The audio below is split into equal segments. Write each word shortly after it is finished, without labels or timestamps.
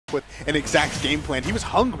with an exact game plan. He was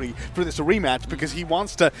hungry for this rematch because he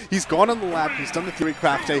wants to, he's gone on the lab, he's done the theory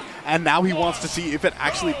craft day, and now he wants to see if it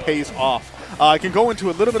actually pays off. I can go into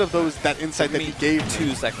a little bit of that insight that he gave.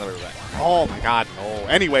 2 seconds of regret. Oh my god, no.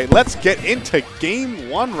 Anyway, let's get into game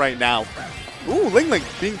 1 right now. Ooh, LingLing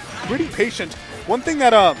being pretty patient. One thing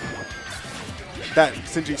that that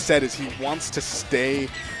Sinji said is he wants to stay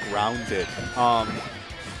grounded.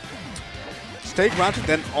 Stay grounded,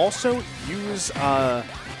 then also use the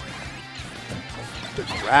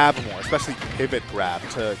grab more, especially pivot grab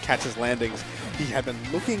to catch his landings. He had been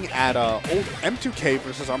looking at old M2K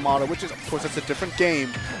versus Armada, which is, of course, it's a different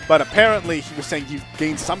game, but apparently he was saying he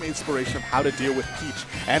gained some inspiration of how to deal with Peach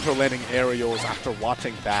and her landing aerials after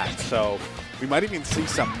watching that. So we might even see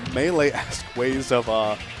some melee-esque ways of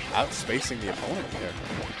outspacing the opponent here.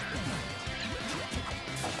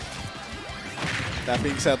 That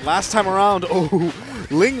being said, last time around, oh,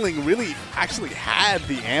 LingLing really actually had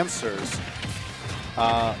the answers.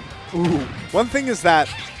 One thing is that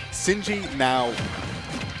Sinji now,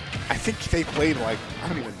 I think they played like, I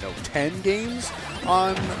don't even know, 10 games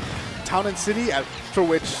on Town and City, for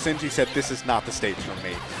which Sinji said, this is not the stage for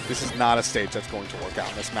me. This is not a stage that's going to work out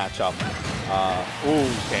in this matchup.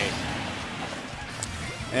 Okay.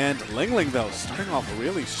 And LingLing, though, starting off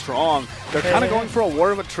really strong. They're kind of going for a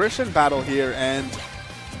war of attrition battle here, and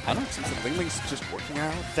I don't know, since LingLing's just working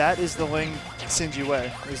out. That is the Ling Sinji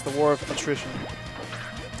way, is the war of attrition.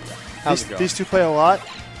 These two play a lot,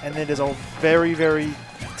 and it is a very, very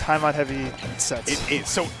timeout-heavy set. It is.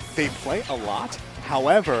 So they play a lot.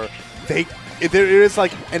 However, there is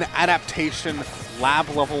like an adaptation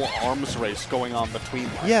lab-level arms race going on between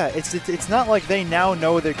them. Yeah, it's not like they now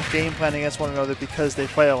know their game plan against one another because they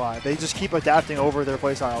play a lot. They just keep adapting over their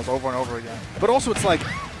play styles over and over again. But also it's like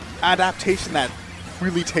adaptation that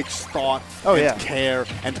really takes thought and care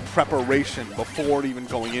and preparation before even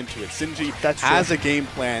going into it. Sinji has a game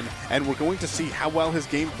plan, and we're going to see how well his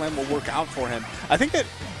game plan will work out for him. I think that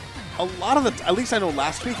a lot of the, at least I know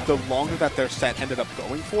last week, the longer that their set ended up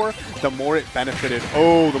going for, the more it benefited.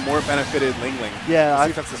 Oh, the more it benefited LingLing. Yeah, Let's see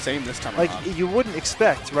if that's the same this time like around. You wouldn't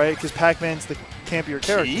expect, right? Because Pac-Man's the campier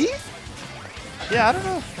character. Key? Yeah, I don't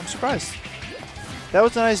know. I'm surprised. That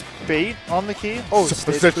was a nice bait on the key. Oh,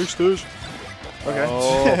 stage. Okay.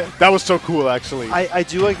 Oh, that was so cool, actually. I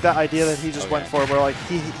do like that idea that he just went for, where like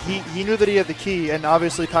he knew that he had the key, and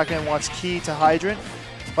obviously Pac-Man wants key to hydrant.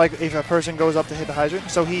 Like if a person goes up to hit the hydrant,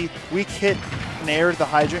 so he weak hit naired the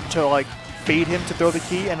hydrant to like bait him to throw the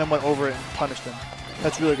key, and then went over it and punished him.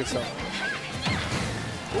 That's really good stuff.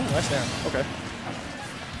 Ooh, nice nair. Okay.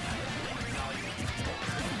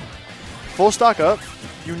 Full stock up.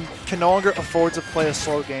 You can no longer afford to play a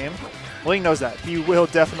slow game. Ling knows that. He will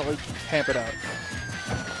definitely hamp it out.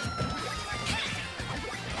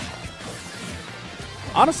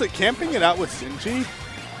 Honestly, camping it out with Sinji,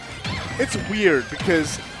 it's weird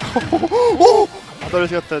because I thought he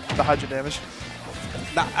was got the hydrant damage.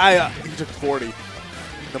 He took 40. In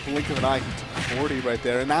the blink of an eye, he took 40 right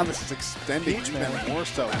there, and now this is extending even more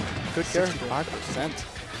so. Good character. 5%.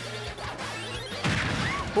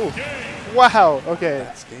 Ooh. Wow. Okay.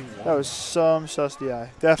 That's game 1. That was some sus DI.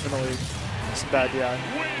 Definitely some bad DI.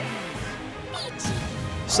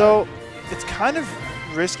 So it's kind of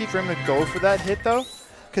risky for him to go for that hit though,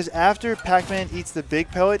 because after Pac-Man eats the big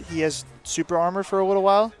pellet, he has super armor for a little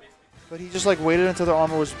while, but he just like waited until the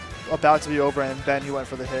armor was about to be over and then he went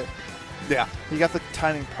for the hit. Yeah. He got the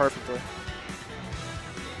timing perfectly.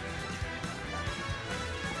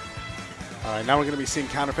 All right, now we're going to be seeing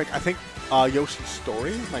counterpick. I think Yoshi's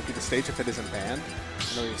Story might be the stage if it isn't banned.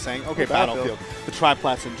 I know what you're saying. Okay, Battlefield. The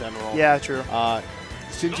triplats in general. Yeah, true.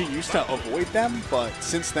 Sinji used to avoid them, but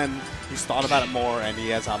since then he's thought about it more, and he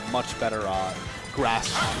has a much better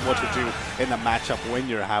grasp on what to do in the matchup when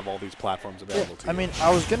you have all these platforms available to you. I mean,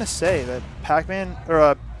 I was going to say that Pac-Man,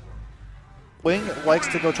 or Ling likes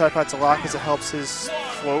to go triplats a lot because it helps his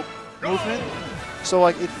float movement. So,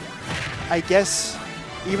 like, I guess,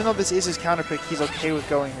 even though this is his counter pick, he's okay with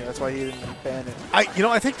going here. That's why he didn't ban it.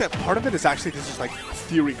 I think that part of it is actually this is like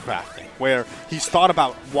theory crafting, where he's thought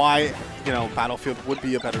about why, Battlefield would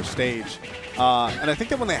be a better stage. And I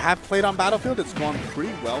think that when they have played on Battlefield, it's gone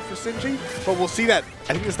pretty well for Sinji. But we'll see that,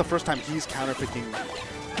 I think this is the first time he's counterpicking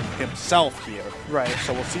himself here. Right.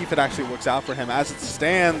 So we'll see if it actually works out for him. As it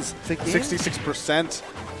stands, 66%.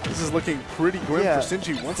 This is looking pretty grim for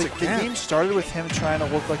Sinji once again. The game started with him trying to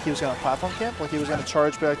look like he was going to platform camp, like he was going to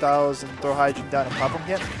charge projectiles and throw hydrogen down in platform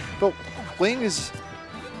camp. But Ling is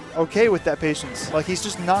okay with that patience. Like, he's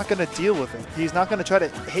just not going to deal with it. He's not going to try to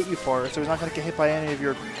hit you for it, so he's not going to get hit by any of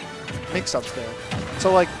your mix-ups there.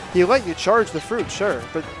 So, like, he let you charge the fruit, sure,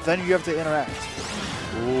 but then you have to interact.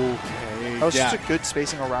 Okay. That was just a good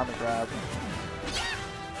spacing around the grab.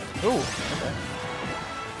 Ooh, okay.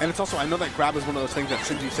 And it's also, I know that grab is one of those things that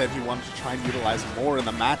Sinji said he wanted to try and utilize more in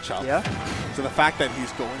the matchup. Yeah. So the fact that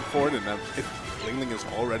he's going for it and if LingLing is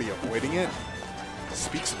already avoiding it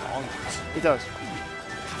speaks volumes. It does.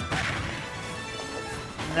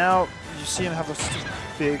 Now you see him have a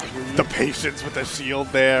big lead. The patience with the shield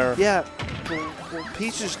there. Yeah. Well,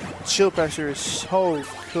 Peach's shield pressure is so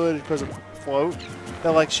good because of float that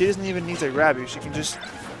like she doesn't even need to grab you. She can just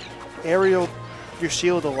aerial your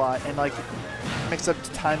shield a lot and like mix up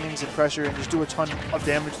timings and pressure and just do a ton of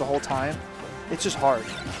damage the whole time. It's just hard.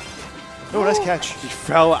 Oh, nice catch. He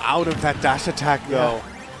fell out of that dash attack though. Yeah.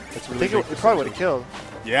 It's really I think it probably would have killed.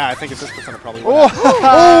 Yeah, I think at this percent it probably would have.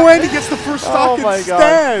 Oh, and he gets the first stock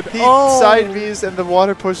instead. God. He side B's and the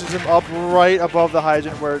water pushes him up right above the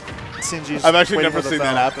hydrant where Sinji's I've actually never seen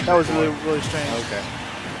that happen. That was really, really strange. Okay.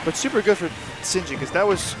 But super good for Sinji because that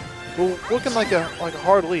was looking like a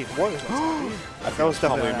hard lead. What is that? That was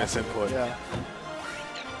definitely a misinput. Yeah.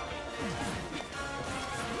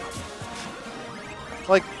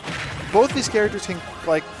 Like both these characters can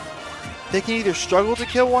they can either struggle to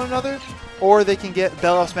kill one another or they can get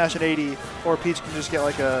Bell off smash at 80 or Peach can just get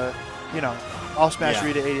like a off smash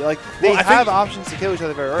read at 80. Like they have options to kill each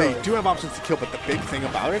other very early. They do have options to kill, but the big thing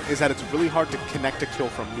about it is that it's really hard to connect a kill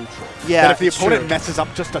from neutral. Yeah, that if the opponent messes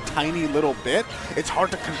up just a tiny little bit, it's hard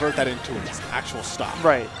to convert that into an actual stop.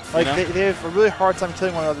 Right. Like they have a really hard time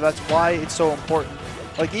killing one another. That's why it's so important.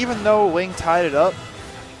 Like even though Ling tied it up,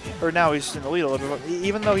 or now he's in the lead a little bit, but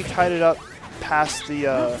even though he tied it up past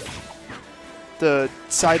the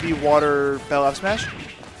side B water Bell F smash,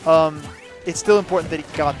 it's still important that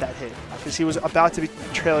he got that hit because he was about to be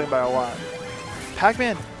trailing by a lot.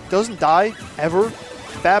 Pac-Man doesn't die ever.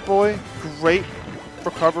 Fat Boy, great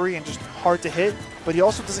recovery and just hard to hit, but he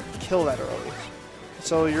also doesn't kill that early.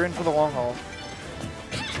 So you're in for the long haul.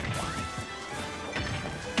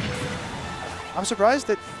 I'm surprised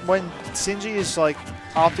that when Sinji is like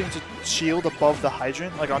opting to shield above the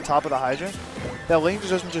hydrant, like on top of the hydrant, that Ling just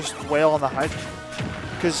doesn't just wail on the hydrant.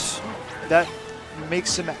 Because that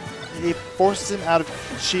makes him, it forces him out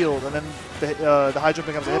of shield, and then the hydrant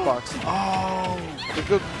becomes a hitbox. Oh!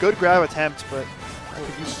 Good grab attempt, but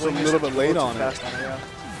he's a little bit late on it. Yeah.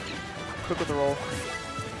 Quick with the roll.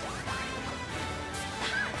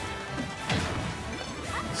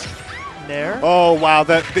 Nair. Oh wow!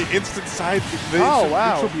 The instant side, the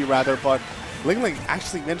wow. neutral B rather, but LingLing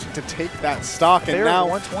actually mentioned to take that stock, and Nair now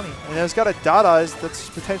 120, and it's got a dot eyes. That's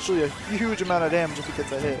potentially a huge amount of damage if he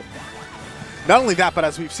gets a hit. Not only that, but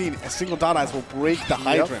as we've seen, a single dot eyes will break the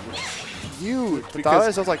hydrant, which is huge. The dot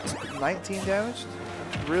eyes does like 19 damage.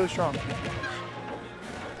 Really strong.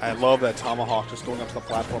 I love that tomahawk just going up to the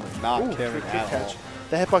platform and not caring at all.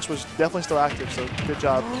 The hitbox was definitely still active, so good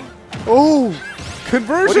job. Oh,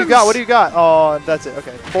 conversion! What do you got? What do you got? Oh, that's it.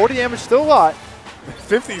 Okay, 40 damage, still a lot.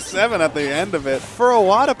 57 at the end of it. For a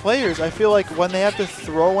lot of players, I feel like when they have to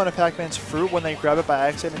throw one of Pac-Man's fruit when they grab it by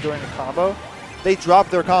accident during a combo, they drop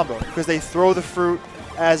their combo because they throw the fruit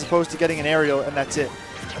as opposed to getting an aerial, and that's it.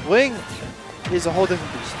 Ling is a whole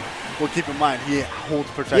different beast. Well, keep in mind, he holds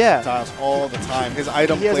projectiles all the time. His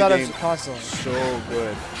item play game constantly. So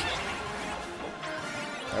good.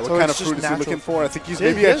 Right, So what kind of fruit is he looking for? I think he's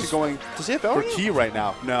maybe actually going for key right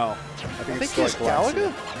now. No. I think he's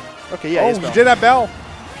Galaga? Okay, yeah, oh, he did that bell.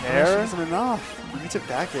 There. Isn't enough. He took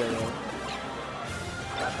back there, though.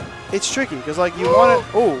 It's tricky, because, like, you want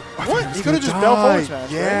to... Oh, what? He could have just bell forward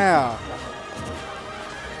smash, yeah.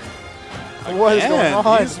 Right? What is going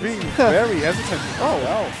on? He's being very hesitant. Oh,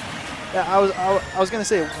 wow. Yeah, I was going to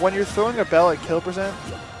say, when you're throwing a bell at kill percent,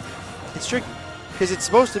 it's tricky, because it's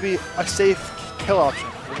supposed to be a safe kill option.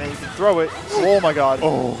 And then you can throw it. Oh, my God.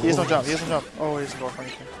 Oh. He has no jump. He has no jump. Oh, he doesn't go for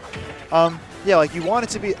anything. Yeah, like you want it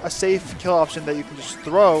to be a safe kill option that you can just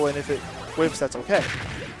throw, and if it whiffs, that's okay.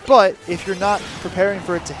 But if you're not preparing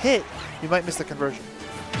for it to hit, you might miss the conversion.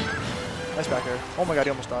 Nice back air. Oh my God,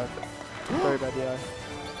 he almost died. Very bad DI.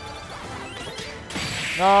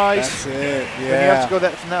 Nice. That's it. Yeah. Then you have to go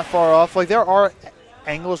from that far off. Like there are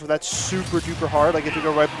angles where that's super duper hard. Like if you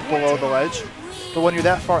go right below the ledge. But when you're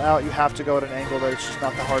that far out, you have to go at an angle that it's just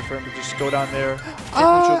not that hard for him to just go down there.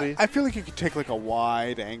 I feel like you could take like a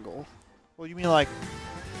wide angle. Well, you mean like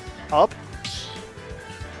up?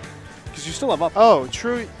 Because you still have up. Oh,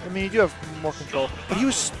 true. I mean, you do have more control. But he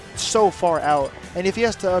was so far out. And if he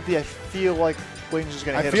has to up B, I feel like Wings is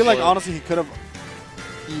going to hit him. I feel like, honestly, he could have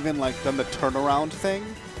even like done the turnaround thing,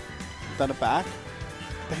 done it back.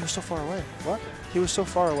 But he was so far away. What? He was so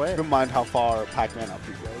far away. Keep in mind how far Pac-Man up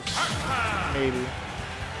he goes. Maybe.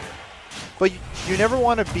 But you never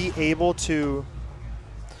want to be able to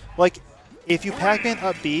like, if you Pac-Man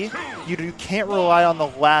up B, you can't rely on the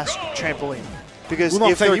last trampoline. Because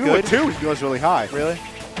if they're even good, with 2, he goes really high. Really?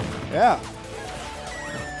 Yeah.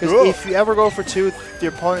 Because if you ever go for 2, the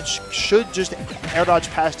opponent should just air dodge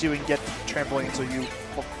past you and get trampoline, so you.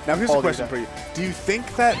 Now here's a question for you: do you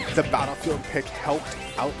think that the Battlefield pick helped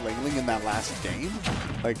out LingLing in that last game?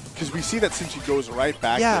 Like, because we see that Sinji goes right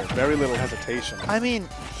back there, very little hesitation. I mean,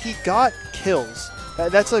 he got kills.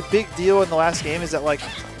 That's a big deal in the last game. Is that like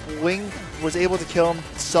Ling was able to kill him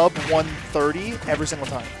sub 130 every single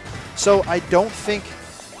time. So I don't think.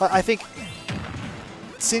 I think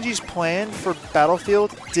Sinji's plan for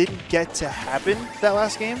Battlefield didn't get to happen that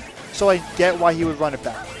last game, so I get why he would run it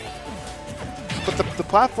back. But the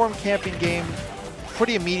platform camping game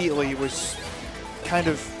pretty immediately was kind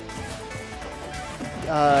of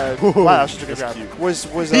wow, that's such a good grab.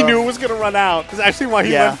 He knew it was gonna run out. That's actually why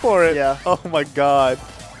he went for it. Yeah. Oh my god.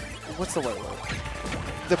 What's the word?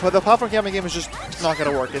 The platform camping game is just not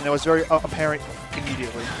gonna work, and it was very apparent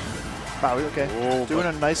immediately. Wow. Okay. Oh, doing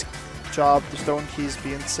a nice job just throwing keys,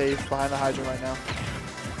 being safe behind the hydrant right now.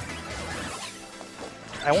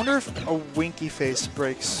 I wonder if a winky face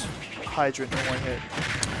breaks hydrant in one hit.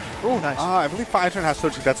 Oh, nice. I believe hydrant has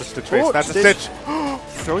Sochi. That's a stitch face. That's a stitch.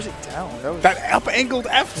 Throws it down. That up-angled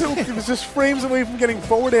F tilt. It was just frames away from getting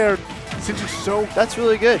forward air. Sinji's so. That's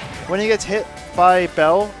really good. When he gets hit by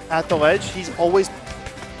Bell at the ledge, he's always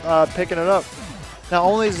picking it up. Not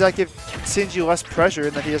only does that give Sinji less pressure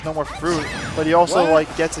in that he has no more fruit, but he also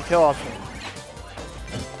like gets a kill off him.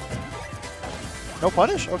 No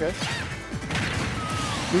punish? Okay.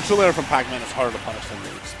 Neutral air from Pac-Man is harder to punish than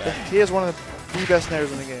you expect. He has one of the best nairs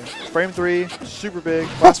in the game. Frame 3, super big,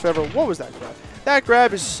 lasts forever. What was that grab? That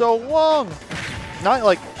grab is so long. Not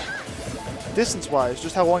like distance-wise,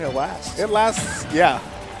 just how long it lasts. It lasts, yeah.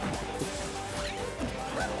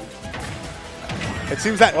 It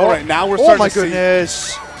seems that, all right, now we're starting to see. Oh my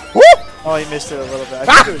goodness. Woo! Oh, he missed it a little bit. I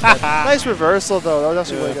think it was good. Nice reversal, though. That was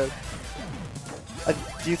actually really good.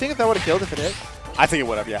 Do you think if that would have killed if it hit? I think it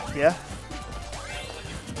would have, yeah. Yeah?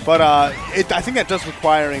 But I think that does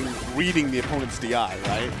requiring reading the opponent's DI,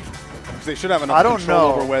 right? Because they should have enough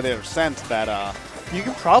control over where they're sent that... You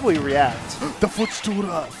can probably react. The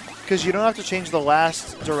footstool. Because you don't have to change the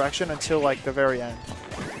last direction until, like, the very end.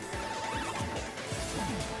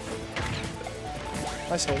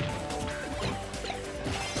 Nice hit.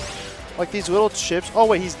 Like these little chips. Oh,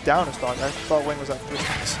 wait, he's down a stock. I thought Wing was at 3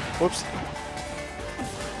 stocks. Whoops.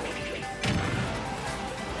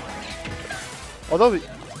 Although,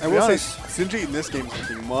 I will say, Sinji in this game is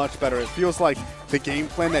looking much better. It feels like the game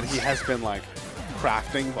plan that he has been like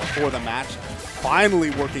crafting before the match finally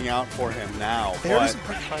working out for him now. But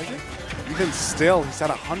even still, he's at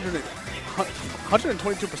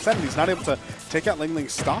 122%, and he's not able to take out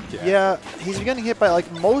LingLing's stock yet. Yeah, he's getting hit by, like,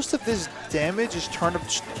 most of this damage is turnip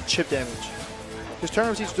chip damage. His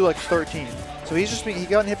turnips each do, like, 13. So he's just he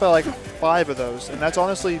got hit by, like, 5 of those, and that's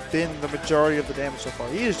honestly been the majority of the damage so far.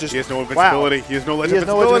 He is just... He has no invincibility. Wow. He has no ledge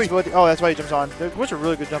invincibility. Oh, that's why he jumps on. There was a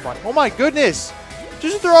really good jump on. Oh, my goodness!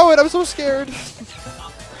 Just throw it! I'm so scared.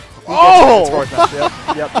 Oh!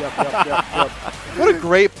 Yep. What a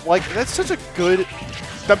great... Like, that's such a good...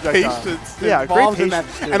 The patience great involved in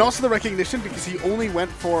patience, that. And also the recognition, because he only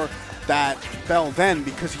went for that bell then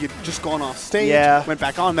because he had just gone off stage, went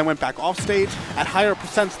back on, then went back off stage at higher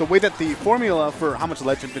percents. The way that the formula for how much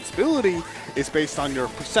ledge invincibility is based on your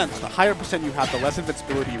percents. The higher percent you have, the less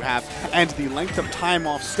invincibility you have, and the length of time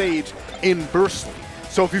off stage inversely.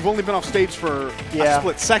 So if you've only been off stage for a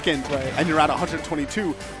split second and you're at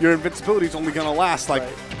 122, your invincibility is only going to last, like,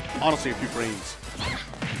 honestly, a few frames.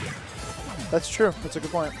 That's true. That's a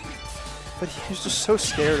good point. But he's just so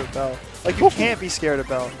scared of Bell. Like, you can't be scared of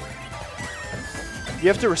Bell. You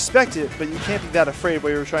have to respect it, but you can't be that afraid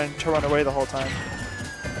while you're trying to run away the whole time.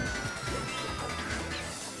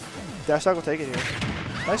 Dash Dog will take it here.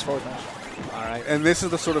 Nice forward smash. All right, and this is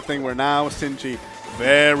the sort of thing where now Sinji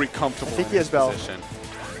very comfortable in his position.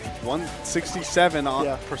 167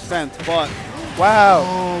 percent, but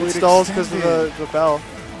wow, it stalls because of the Bell.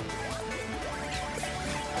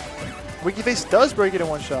 Winky Face does break it in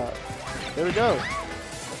one shot. There we go.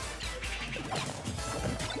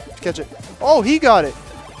 Catch it. Oh, he got it.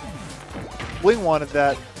 Ling wanted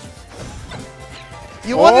that.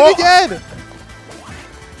 He won it again!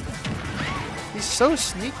 He's so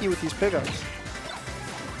sneaky with these pickups.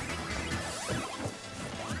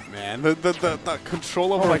 Man, the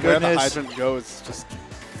control over where the hydrant goes just...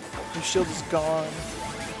 Your shield is gone.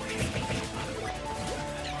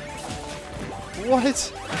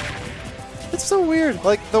 What? It's so weird.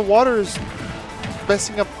 Like, the water is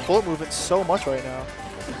messing up bullet movement so much right now.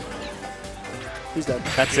 He's dead.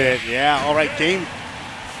 That's it. Yeah. All right. Game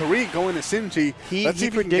 3 going to Sinji. Let's see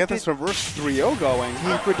if we can get this reverse 3-0 going.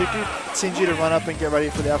 He predicted Sinji to run up and get ready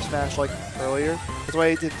for the up smash like earlier. That's why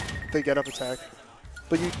he did the get up attack.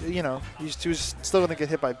 But you know, he was still going to get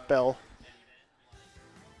hit by Bell.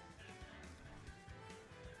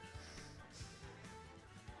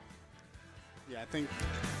 Yeah,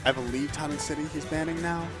 I believe Town and City he's banning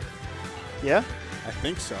now. Yeah? I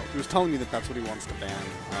think so. He was telling me that that's what he wants to ban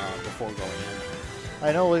before going in.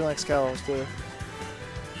 I know LingLing Scalos too.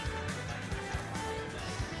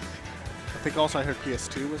 I think also I heard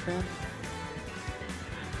PS2 was banned.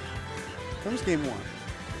 When was Game 1?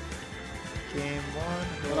 Game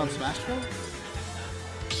 1. What on Smash Bros?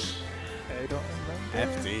 I don't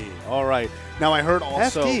remember. FD. All right. Now I heard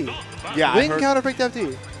also. FD. Yeah, Ling counterpicked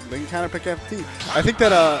FD. Ling counterpicked FD. I think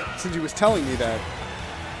that Sinji was telling me that.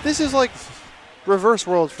 This is like reverse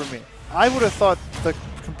world for me. I would have thought the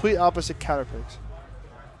complete opposite counterpicks.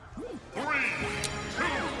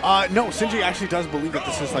 No, Sinji actually does believe that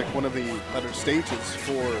this is like one of the better stages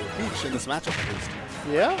for Peach in this matchup at least.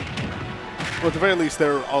 Yeah? Well, at the very least,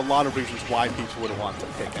 there are a lot of reasons why Peach would want to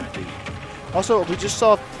pick FD. Also, we just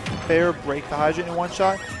saw Fair break the Hydrant in one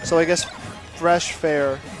shot, so I guess Fresh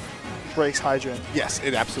Fair breaks Hydrant. Yes,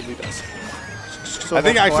 it absolutely does. So I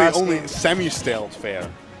think actually only semi-staled Fair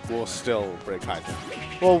will still break Hydrant.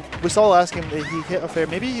 Well, we saw last game that he hit a Fair.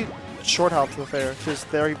 Maybe he short helped the Fair, because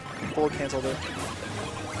there he full canceled it.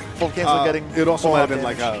 Full cancel getting. It also might have been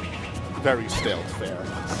damage. like a very staled Fair.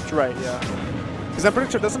 Right, yeah. Because I'm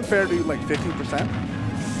pretty sure, doesn't Fair do like 15%?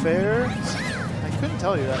 Fair? I couldn't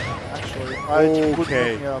tell you that, actually.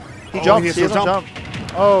 Okay. He jumps, he he doesn't jump.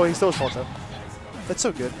 Oh, he still falls up. That's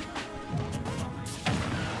so good.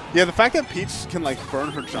 Yeah, the fact that Peach can like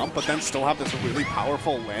burn her jump, but then still have this really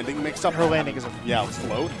powerful landing mix-up. Her landing is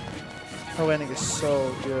float. Her landing is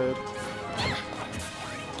so good.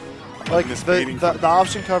 Like the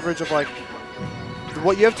option coverage of like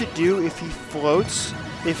what you have to do if he floats,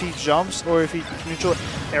 if he jumps, or if he neutral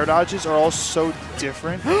air dodges are all so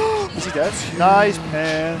different. Is he dead? Nice,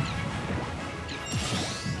 man.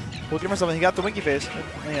 We'll give him something. He got the winky face.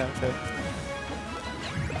 Yeah, okay.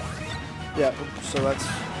 Yeah, so that's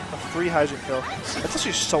a free Hydrant kill. That's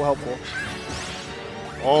actually so helpful.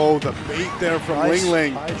 Oh, the bait there from Nice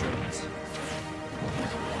LingLing. Hydrants.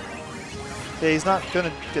 Yeah, he's not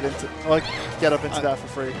gonna get up into that for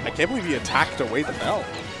free. I can't believe he attacked away the bell.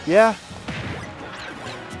 Yeah.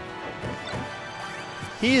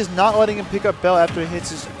 He is not letting him pick up Bell after he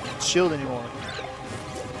hits his shield anymore.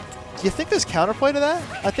 Do you think there's counterplay to that?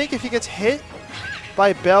 I think if he gets hit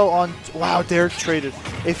by Bell on... Wow, they're traded.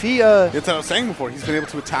 If he... That's what I was saying before. He's been able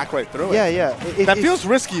to attack right through it. Yeah, yeah. That feels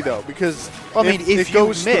risky, though, because... I mean, if you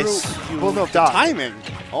miss, through, you well, no, die. the timing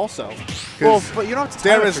also. Well, but you don't have to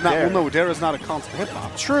time Dara's it for not. Dare. Well, no, Dara's not a constant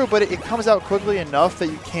hitbox. True, but it comes out quickly enough that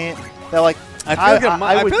you can't... That, like... I feel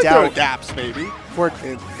I would like doubt there are gaps, maybe,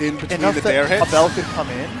 in between enough the Dare that hits. a Bell could come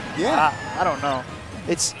in. Yeah. I don't know.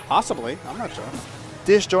 It's... Possibly. I'm not sure.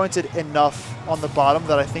 Disjointed enough on the bottom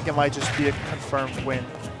that I think it might just be a confirmed win.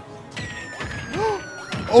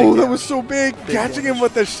 Oh, that was so big. Catching him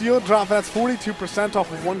with the shield drop. That's 42%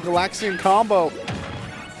 off of one Galaxian combo.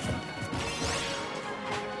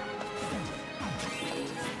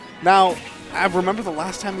 Now, I remember the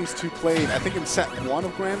last time these two played, I think in set 1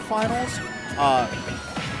 of Grand Finals,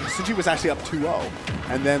 Sinji was actually up 2-0.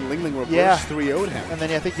 And then LingLing reverse 3-0'd him. And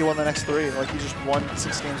then I think he won the next 3. Like, he just won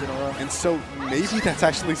 6 games in a row. And so maybe that's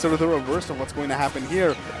actually sort of the reverse of what's going to happen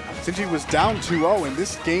here. Sinji was down 2-0, and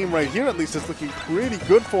this game right here at least is looking pretty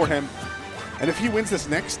good for him. And if he wins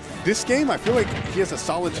this game, I feel like he has a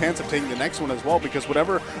solid chance of taking the next one as well, because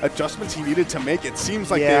whatever adjustments he needed to make, it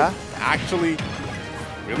seems like they're actually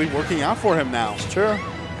really working out for him now. It's true.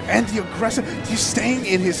 And the aggressive, he's staying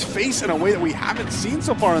in his face in a way that we haven't seen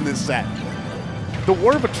so far in this set. The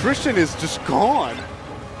war of attrition is just gone.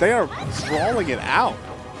 They are brawling it out.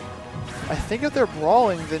 I think if they're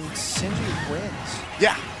brawling, then Sinji wins.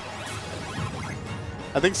 Yeah.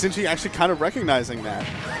 I think Sinji actually kind of recognizing that.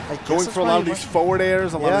 Going for a lot of these forward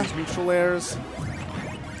airs, a lot of these neutral airs.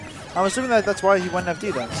 I'm assuming that that's why he went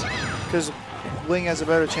FD then. Because Ling has a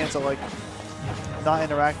better chance of, like, not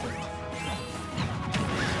interacting.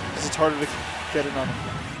 Because it's harder to get it on him.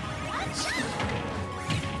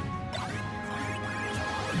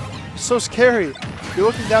 So scary. You're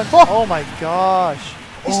looking down. Oh my gosh.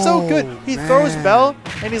 He's so good. He throws Bell,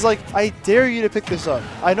 and he's like, I dare you to pick this up.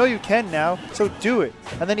 I know you can now, so do it.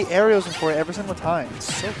 And then he aerials him for it every single time.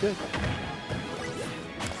 It's so good.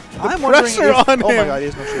 I'm pressure on him. Oh my god, he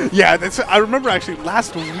has no shield. Yeah, I remember actually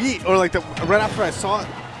last week, or like right after I saw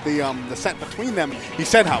the set between them, he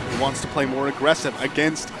said how he wants to play more aggressive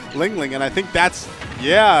against LingLing, and I think that's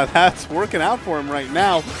working out for him right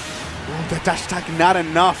now. Oh, that dash attack not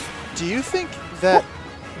enough. Do you think that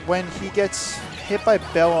when he gets hit by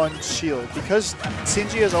Bell on shield, because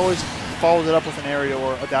Sinji has always followed it up with an aerial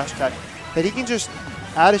or a dash attack, that he can just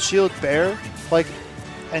add a shield bear, like,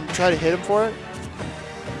 and try to hit him for it?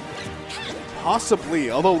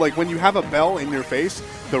 Possibly, although like when you have a Bell in your face,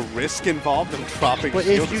 the risk involved in dropping but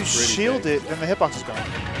shield if you is pretty shield big. it, then the hitbox is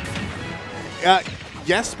gone.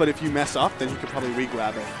 Yes, but if you mess up, then you could probably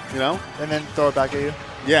re-grab it, you know? And then throw it back at you?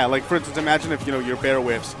 Yeah, like for instance, imagine if, you know, your bear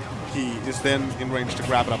whiffs, he is then in range to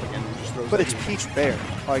grab it up again and just throws it. But it's Peach Bear.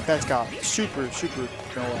 Like, that's got super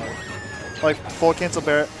no like, full cancel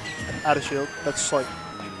bear, add a shield. That's, like,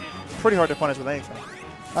 pretty hard to punish with anything.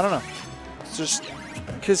 I don't know. It's just,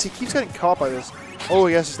 because he keeps getting caught by this. Oh,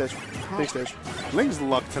 he has a stage. Big stage. Ling's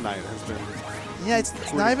luck tonight has been... Yeah,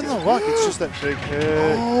 it's not even the luck. It's just that big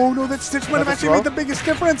hit. Oh, no, that Stitch might have actually made the biggest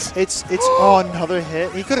difference. It's oh, another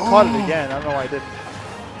hit. He could have caught it again. I don't know why I didn't.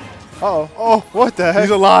 Uh-oh. Oh, what the heck? He's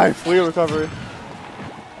alive. Wheel recovery.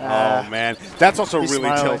 Oh, man. That's also really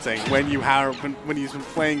smiling. tilting when you have when he's been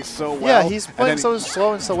playing so well. Yeah, he's playing so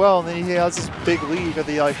slow and so well, and then he has this big lead that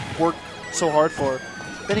he like worked so hard for.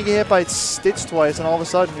 Then he get hit by Stitch twice, and all of a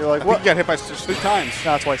sudden you're like, I what? think he got hit by Stitch 3 times.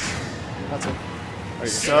 Nah, twice. That's it.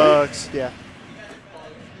 Sucks. Yeah.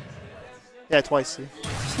 Yeah, twice. See?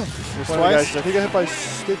 Twice? Guys, he got hit by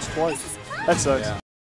Stitch twice. That sucks. Yeah.